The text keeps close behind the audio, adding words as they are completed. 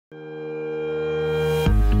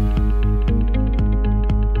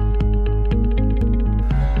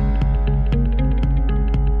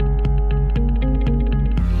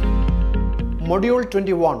Module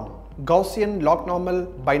 21, Gaussian, log-normal,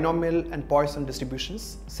 binomial and Poisson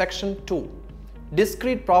distributions. Section 2,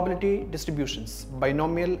 Discrete probability distributions,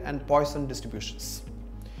 binomial and Poisson distributions.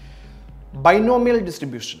 Binomial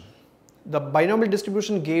distribution. The binomial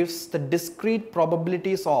distribution gives the discrete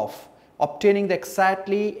probabilities of obtaining the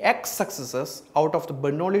exactly x successes out of the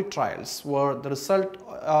Bernoulli trials, where the result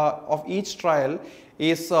of each trial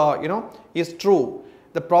is is true.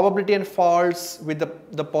 The probability and false with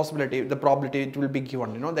the probability it will be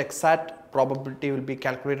given, the exact probability will be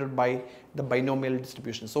calculated by the binomial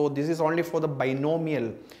distribution. So this is only for the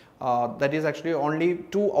binomial, that is actually only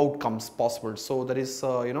two outcomes possible. So that is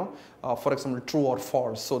for example true or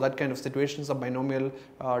false. So that kind of situations of binomial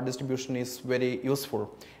distribution is very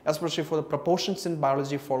useful, especially for the proportions in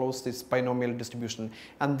biology follows this binomial distribution,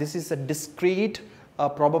 and this is a discrete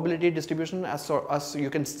probability distribution as you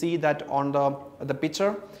can see that on the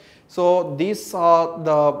picture. So these are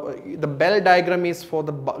the Bell diagram is for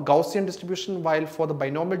the Gaussian distribution, while for the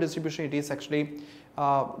binomial distribution it is actually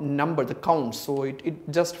number, the count. So it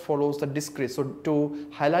just follows the discrete. So to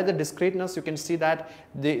highlight the discreteness, you can see that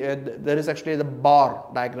there is actually the bar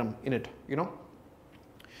diagram in it,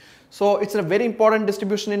 So it's a very important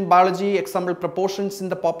distribution in biology. Example, proportions in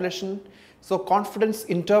the population. So confidence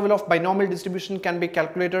interval of binomial distribution can be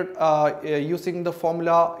calculated using the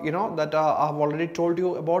formula that I have already told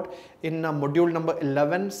you about in module number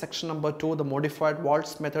 11, section number 2. The modified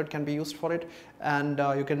Waltz method can be used for it, and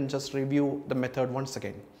you can just review the method once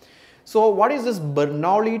again. So what is this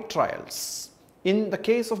Bernoulli trials? In the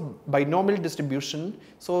case of binomial distribution,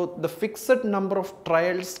 so the fixed number of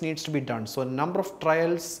trials needs to be done. So number of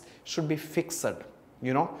trials should be fixed,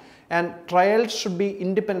 and trials should be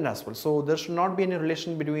independent as well. So there should not be any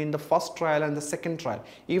relation between the first trial and the second trial.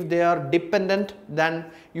 If they are dependent, then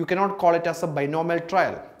you cannot call it as a binomial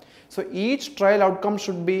trial. So each trial outcome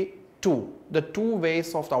should be the two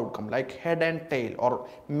ways of the outcome, like head and tail, or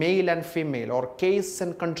male and female, or case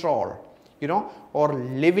and control, or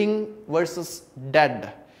living versus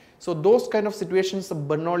dead. So those kind of situations, the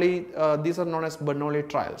Bernoulli, these are known as Bernoulli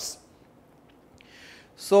trials.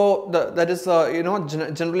 So that is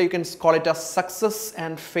generally you can call it as success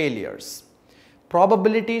and failures.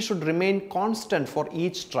 Probability should remain constant for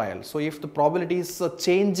each trial. So if the probability is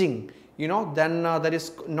changing, then that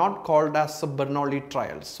is not called as a Bernoulli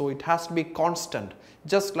trial. So it has to be constant,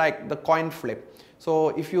 just like the coin flip. So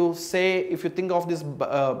if you think of this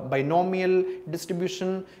binomial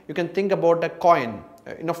distribution, you can think about a coin,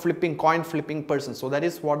 coin flipping person. So that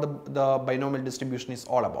is what the binomial distribution is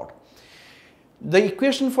all about. The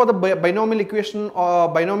equation for the binomial equation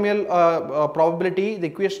or binomial probability, the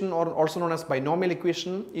equation, or also known as binomial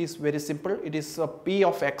equation, is very simple. It is P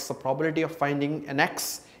of x, the probability of finding an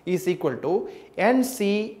x, is equal to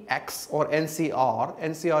NCX or NCR.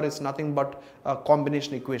 NCR is nothing but a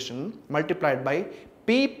combination equation multiplied by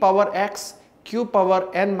P power x Q power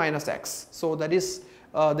n minus x. So that is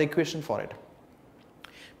the equation for it.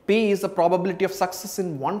 P is the probability of success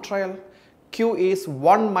in one trial. Q is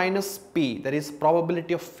 1 minus P, that is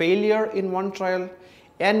probability of failure in one trial.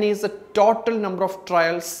 N is the total number of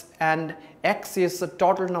trials, and X is the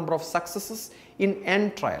total number of successes in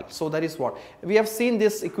n trial. So that is what we have seen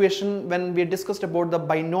this equation when we discussed about the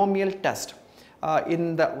binomial test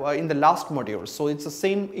in the last module. So it's the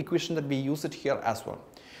same equation that we use it here as well.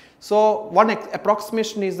 So one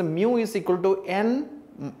approximation is the mu is equal to n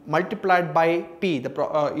multiplied by P,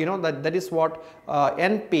 that is what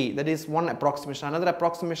NP, that is one approximation. Another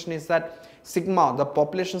approximation is that sigma, the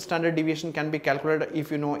population standard deviation, can be calculated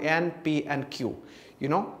if you know N, P and Q,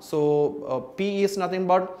 So P is nothing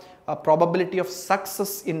but a probability of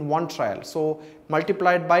success in one trial. So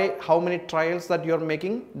multiplied by how many trials that you are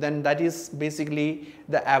making, then that is basically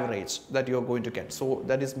the average that you are going to get. So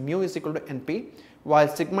that is mu is equal to NP, while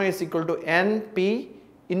sigma is equal to NP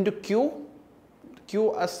into Q.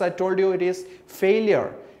 Q, as I told you, it is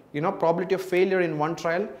failure, probability of failure in one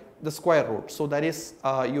trial, the square root. So that is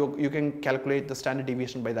you can calculate the standard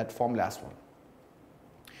deviation by that formula as well.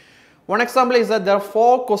 One example is that there are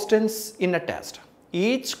 4 questions in a test.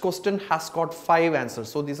 Each question has got 5 answers.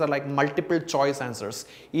 So these are like multiple choice answers.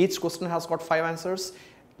 Each question has got 5 answers.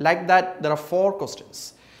 Like that, there are 4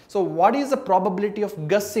 questions. So what is the probability of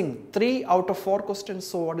guessing 3 out of 4 questions?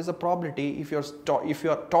 So what is the probability if you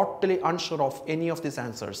are totally unsure of any of these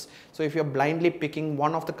answers? So if you are blindly picking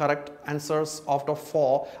one of the correct answers out of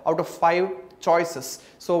 5 choices,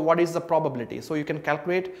 so what is the probability? So you can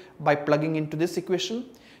calculate by plugging into this equation.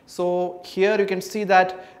 So here you can see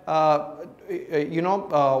that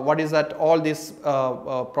what is that, all this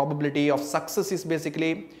probability of success is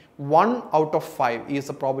basically 1 out of 5 is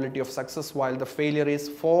the probability of success, while the failure is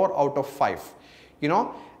 4 out of 5.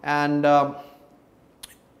 and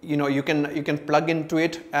you can plug into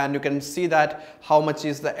it and you can see that how much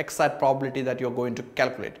is the exact probability that you're going to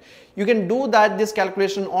calculate. You can do this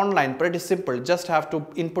calculation online, pretty simple. Just have to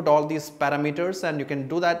input all these parameters and you can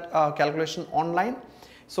do that calculation online.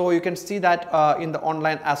 So you can see that in the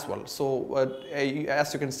online as well. So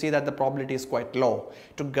as you can see that the probability is quite low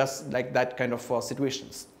to guess like that kind of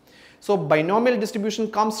situations. So binomial distribution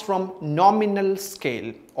comes from nominal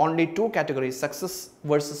scale, only two categories, success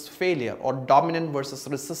versus failure, or dominant versus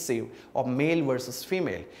recessive, or male versus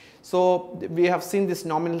female. So we have seen this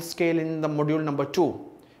nominal scale in the module number 2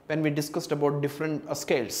 when we discussed about different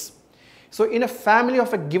scales. So in a family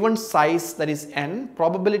of a given size, that is n,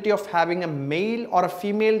 probability of having a male or a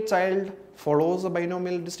female child follows a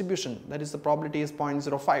binomial distribution, that is the probability is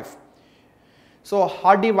 0.05. So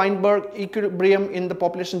Hardy-Weinberg equilibrium in the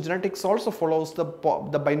population genetics also follows the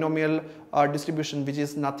binomial distribution, which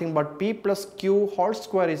is nothing but p plus q whole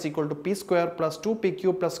square is equal to p square plus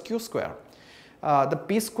 2pq plus q square. The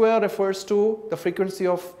p square refers to the frequency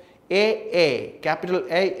of AA, capital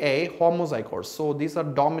AA homozygotes. So these are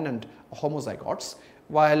dominant homozygotes,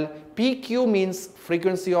 while PQ means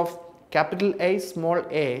frequency of capital A, small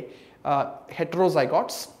a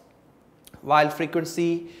heterozygotes, while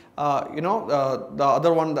frequency the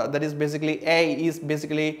other one that is basically A is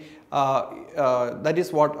basically that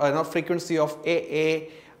is what frequency of AA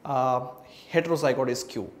heterozygote is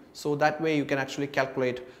Q. So that way you can actually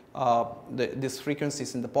calculate these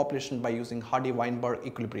frequencies in the population by using Hardy-Weinberg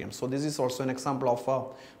equilibrium. So this is also an example of a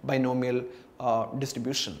binomial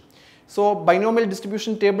distribution. So binomial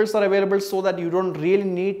distribution tables are available so that you don't really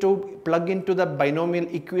need to plug into the binomial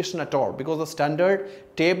equation at all, because the standard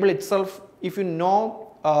table itself, if you know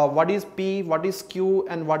what is P, what is Q,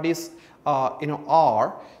 and what is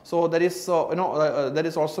R, so that is that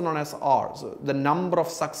is also known as R, so the number of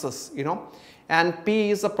success, and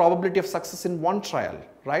P is the probability of success in one trial,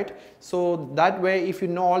 right? So that way, if you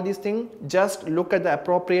know all these things, just look at the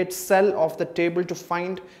appropriate cell of the table to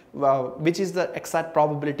find which is the exact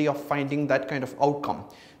probability of finding that kind of outcome.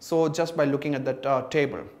 So just by looking at that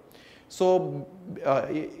table. So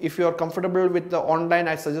if you are comfortable with the online,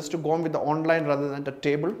 I suggest to go on with the online rather than the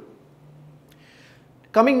table.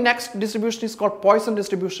 Coming next distribution is called Poisson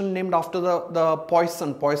distribution, named after the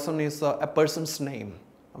Poisson. Poisson is a person's name,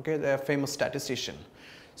 okay, the famous statistician.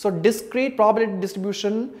 So discrete probability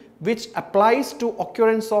distribution which applies to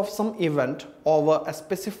occurrence of some event over a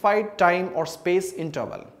specified time or space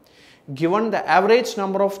interval, given the average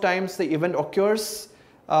number of times the event occurs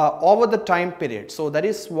over the time period. So that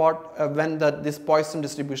is what when this Poisson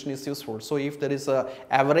distribution is useful. So if there is a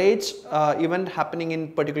average event happening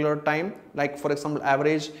in particular time, like for example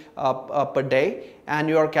average per day, and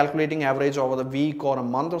you are calculating average over the week or a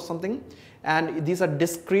month or something, and these are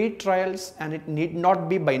discrete trials and it need not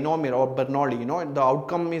be binomial or Bernoulli, the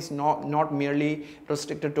outcome is not merely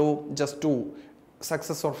restricted to just two,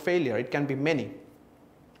 success or failure, it can be many.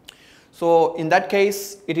 So in that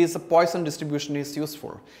case, it is a Poisson distribution is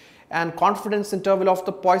useful, and confidence interval of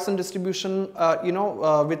the Poisson distribution,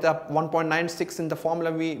 with a 1.96 in the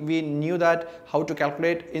formula, we knew that how to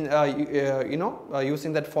calculate in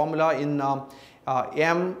using that formula in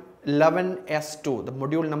M21S2, the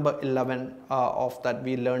module number 11 of that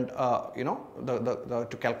we learned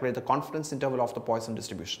to calculate the confidence interval of the Poisson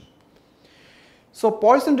distribution. So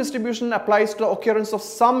Poisson distribution applies to the occurrence of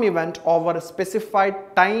some event over a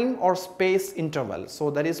specified time or space interval.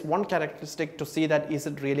 So that is one characteristic to see that is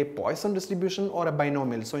it really Poisson distribution or a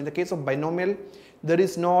binomial. So in the case of binomial, there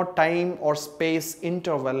is no time or space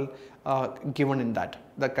interval given in that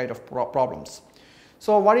kind of problems.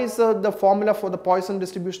 So what is the formula for the Poisson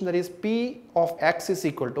distribution? That is P of x is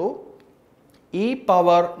equal to e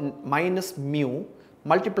power minus mu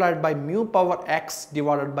multiplied by mu power x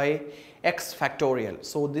divided by x factorial.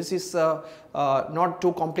 So this is not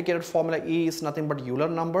too complicated formula. E is nothing but Euler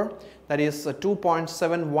number, that is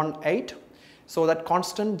 2.718. So that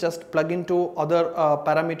constant, just plug into other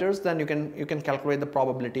parameters, then you can calculate the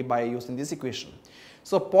probability by using this equation.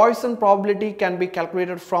 So Poisson probability can be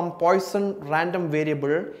calculated from Poisson random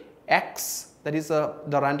variable x, that is the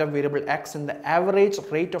random variable x, and the average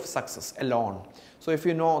rate of success alone. So if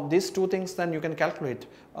you know these two things, then you can calculate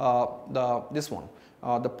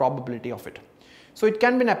the probability of it. So it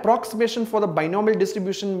can be an approximation for the binomial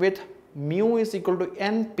distribution with mu is equal to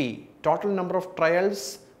np, total number of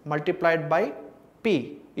trials multiplied by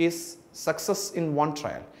p is success in one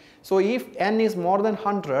trial. So if n is more than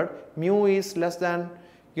 100, mu is less than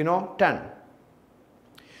 10.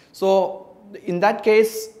 So in that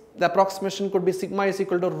case, the approximation could be sigma is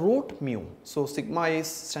equal to root mu. So sigma is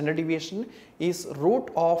standard deviation is root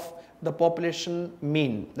of the population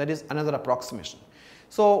mean, that is another approximation.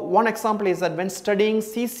 So one example is that when studying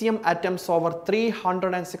cesium atoms over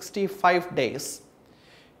 365 days,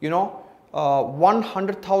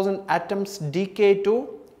 100,000 atoms decay to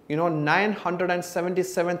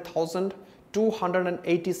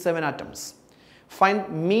 977,287 atoms. Find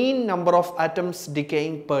mean number of atoms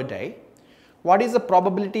decaying per day. What is the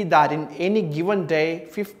probability that in any given day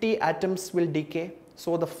 50 atoms will decay?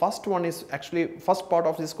 So the first part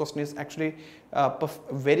of this question is actually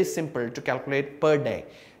very simple to calculate per day.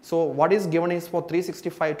 So what is given is for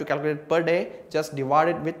 365 to calculate per day, just divide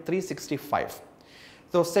it with 365.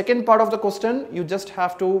 So second part of the question, you just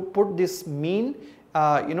have to put this mean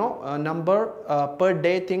number per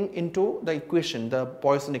day thing into the equation, the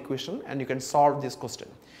Poisson equation, and you can solve this question.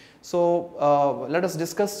 So let us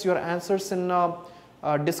discuss your answers in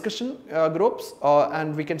discussion groups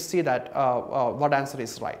and we can see that what answer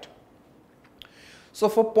is right. So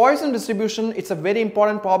for Poisson distribution, it's a very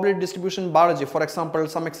important probability distribution in biology. For example,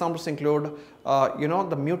 some examples include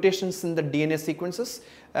the mutations in the DNA sequences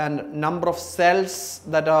and number of cells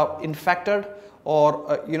that are infected,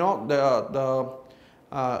 or the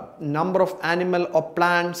number of animal or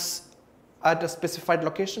plants at a specified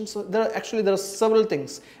location. So there are several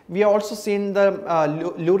things. We have also seen the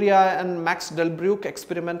Luria and Max Delbrück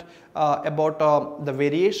experiment about the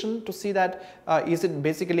variation to see that is it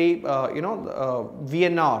basically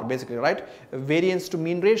VNR basically, right, variance to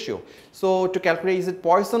mean ratio. So to calculate is it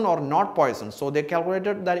Poisson or not Poisson. So they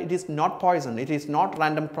calculated that it is not Poisson, it is not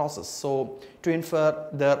random process. So to infer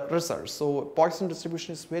the results. So Poisson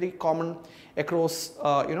distribution is very common across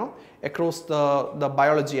across the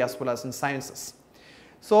biology as well as in sciences.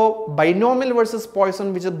 So binomial versus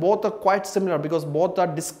Poisson, which is both are quite similar because both are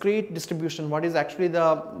discrete distribution. What is actually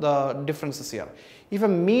the differences here? If a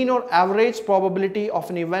mean or average probability of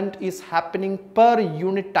an event is happening per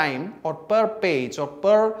unit time or per page or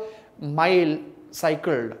per mile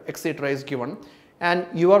cycled, etc. is given, and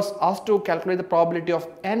you are asked to calculate the probability of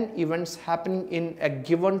n events happening in a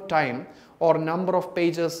given time or number of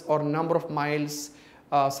pages or number of miles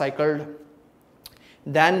cycled,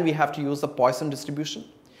 then we have to use the Poisson distribution.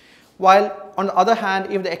 While on the other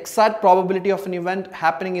hand, if the exact probability of an event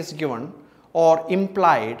happening is given or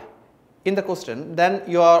implied in the question, then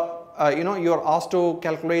you are asked to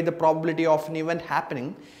calculate the probability of an event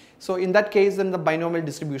happening. So in that case, then the binomial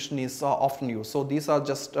distribution is often used. So these are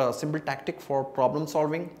just simple tactic for problem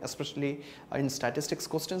solving, especially in statistics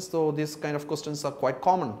questions. So these kind of questions are quite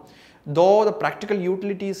common, though the practical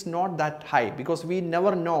utility is not that high because we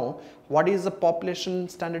never know what is the population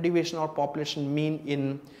standard deviation or population mean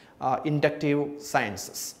in inductive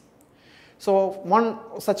sciences. So one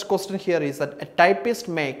such question here is that a typist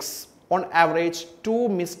makes on average 2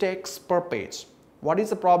 mistakes per page. What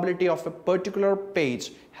is the probability of a particular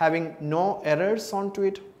page having no errors onto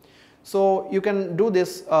it? So you can do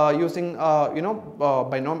this using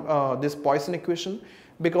this Poisson equation,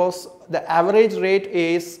 because the average rate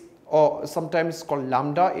is, or sometimes called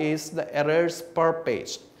lambda, is the errors per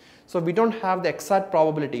page. So we don't have the exact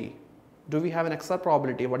probability. Do we have an exact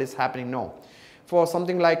probability what is happening? No. For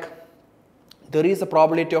something like, there is a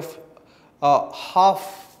probability of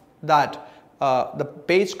half that the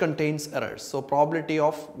page contains errors. So probability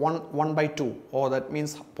of 1 by 2, or that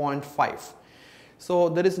means 0.5. So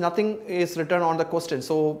there is nothing is written on the question.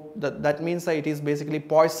 So that means that it is basically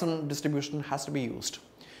Poisson distribution has to be used.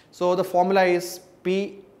 So the formula is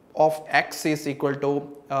P of x is equal to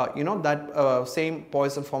that same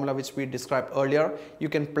Poisson formula which we described earlier. You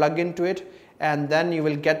can plug into it and then you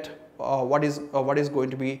will get what is going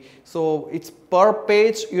to be. So it's per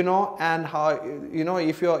page, and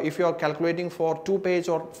if you are calculating for 2 page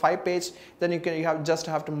or 5 page, then you just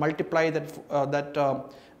have to multiply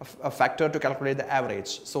that factor to calculate the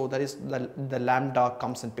average. So that is the lambda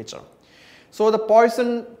comes in picture. So the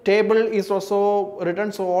Poisson table is also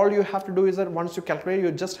written. So all you have to do is that once you calculate,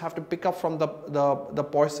 you just have to pick up from the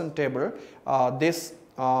Poisson table this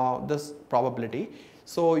probability.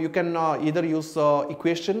 So you can either use the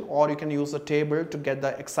equation or you can use the table to get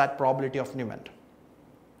the exact probability of an event.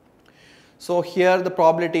 So here the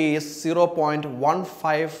probability is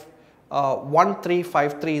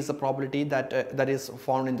 0.1353 is the probability that is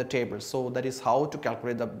found in the table. So that is how to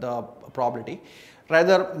calculate the probability.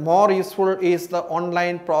 Rather more useful is the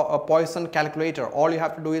online Poisson calculator. All you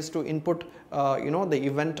have to do is to input the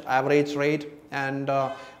event average rate and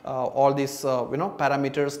all these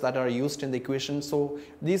parameters that are used in the equation. So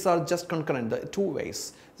these are just concurrent, the two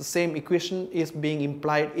ways. The same equation is being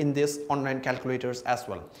implied in this online calculators as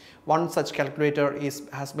well. One such calculator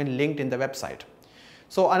has been linked in the website.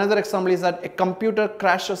 So another example is that a computer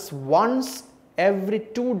crashes once every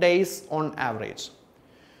 2 days on average.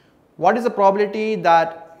 What is the probability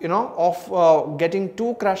that of getting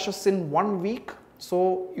 2 crashes in 1 week?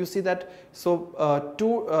 So you see that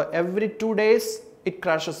every 2 days it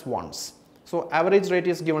crashes once. So average rate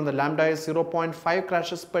is given, the lambda is 0.5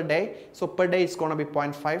 crashes per day. So per day it's going to be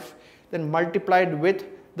 0.5. Then multiplied with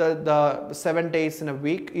the 7 days in a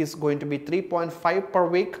week is going to be 3.5 per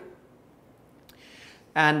week,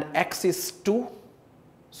 and x is 2.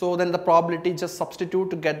 So then the probability, just substitute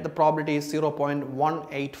to get the probability, is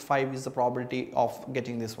 0.185 is the probability of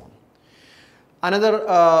getting this one. Another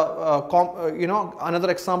another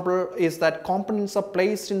example is that components are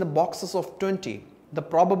placed in the boxes of 20. The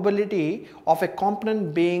probability of a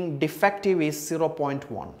component being defective is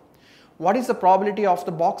 0.1. What is the probability of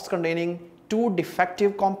the box containing 2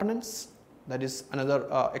 defective components? That is another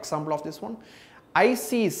example of this one.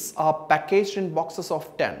 ICs are packaged in boxes of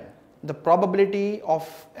 10. The probability of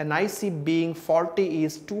an IC being faulty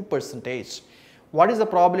is 2%. What is the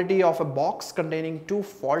probability of a box containing 2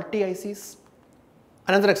 faulty ICs?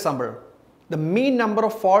 Another example, the mean number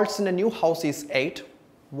of faults in a new house is 8.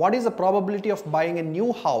 What is the probability of buying a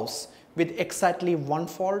new house with exactly 1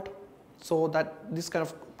 fault? So that this kind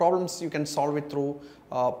of problems you can solve it through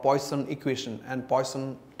Poisson equation and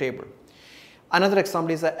Poisson table. Another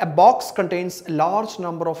example is a box contains a large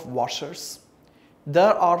number of washers.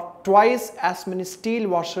 There are twice as many steel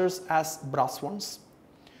washers as brass ones.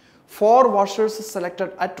 4 washers are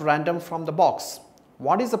selected at random from the box.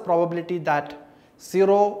 What is the probability that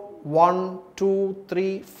 0, 1, 2,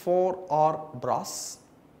 3, 4 are brass?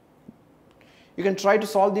 You can try to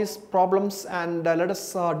solve these problems and let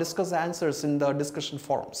us discuss the answers in the discussion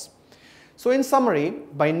forums. So in summary,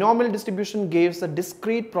 binomial distribution gives a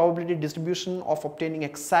discrete probability distribution of obtaining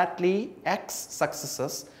exactly x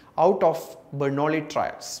successes out of Bernoulli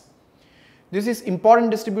trials. This is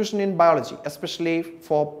important distribution in biology, especially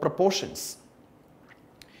for proportions.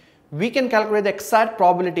 We can calculate the exact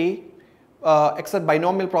probability, exact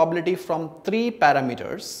binomial probability from 3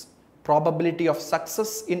 parameters: probability of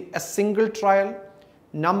success in a single trial,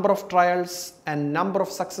 number of trials, and number of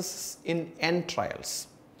successes in n trials.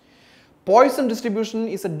 Poisson distribution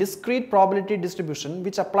is a discrete probability distribution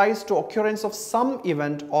which applies to occurrence of some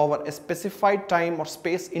event over a specified time or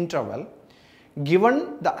space interval,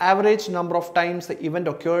 given the average number of times the event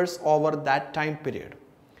occurs over that time period.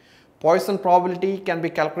 Poisson probability can be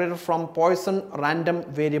calculated from Poisson random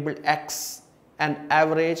variable x and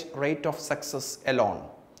average rate of success alone.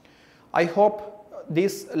 I hope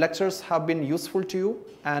these lectures have been useful to you,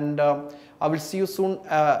 and I will see you soon,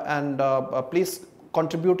 please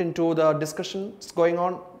contribute into the discussions going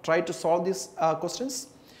on. Try to solve these questions.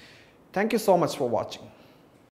 Thank you so much for watching.